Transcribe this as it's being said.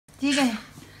Teagan,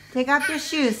 take off your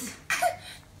shoes.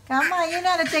 Come on, you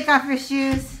know how to take off your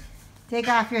shoes. Take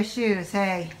off your shoes,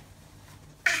 hey.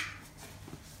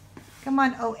 Come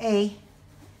on, OA.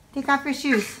 Take off your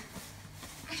shoes.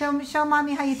 Show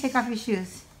mommy how you take off your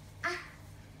shoes.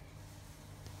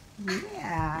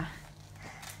 Yeah.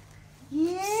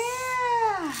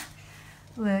 Yeah.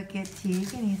 Look at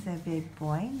Teagan. He's a big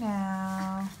boy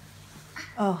now.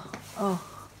 Oh.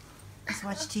 Let's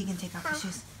watch Teagan take off his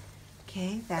shoes.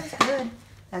 Okay, that's good.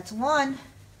 That's one.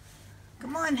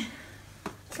 Come on.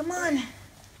 Come on.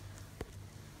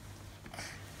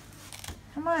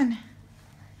 Come on.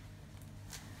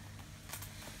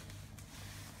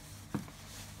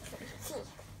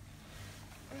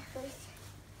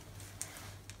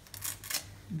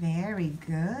 Very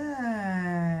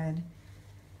good.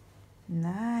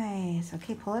 Nice.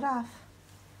 Okay, pull it off.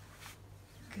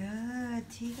 Good.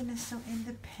 Teagan is so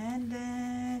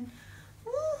independent.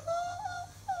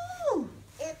 Woohoo!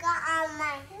 You got on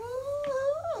my.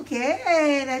 Woo-hoo.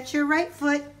 Okay, that's your right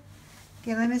foot.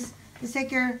 Okay, let's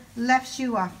take your left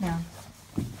shoe off now.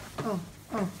 Oh.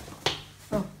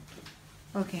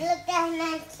 Okay. Look at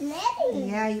my snitty.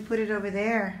 Yeah, you put it over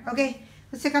there. Okay,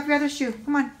 let's take off your other shoe.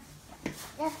 Come on.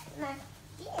 That's my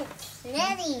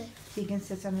snitty. Teagan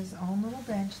sits on his own little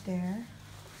bench there.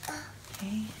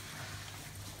 Okay.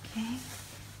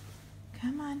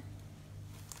 Come on.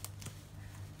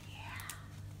 Yeah.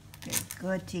 Very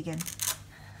good, Teagan.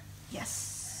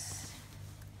 Yes.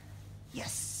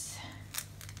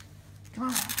 Come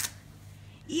on.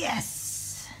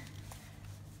 Yes.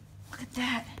 Look at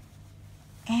that.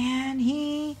 And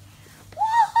he...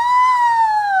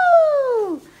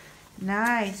 Woohoo!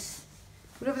 Nice.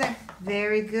 Put it over there.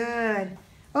 Very good.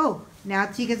 Oh, now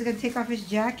Teagan's going to take off his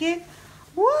jacket.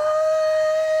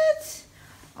 What?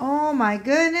 Oh my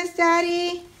goodness,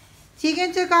 Daddy.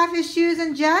 Teagan took off his shoes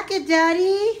and jacket,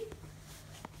 Daddy.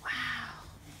 Wow.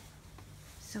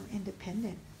 So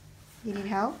independent. You need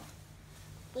help?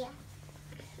 Yeah.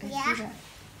 I see that.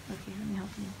 Okay, let me help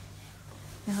you.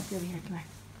 Let me help you over here. Come here.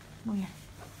 Come over here.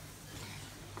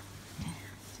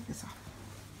 Take this off.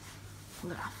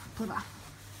 Pull it off. Pull it off.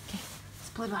 Okay, let's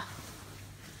pull it off.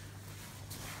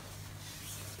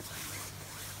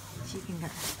 Teagan got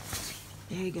it.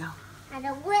 There you go. And the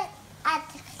whip at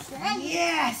the snitty.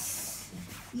 Yes!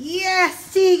 Yes,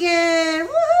 Teagan!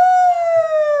 Woohoo!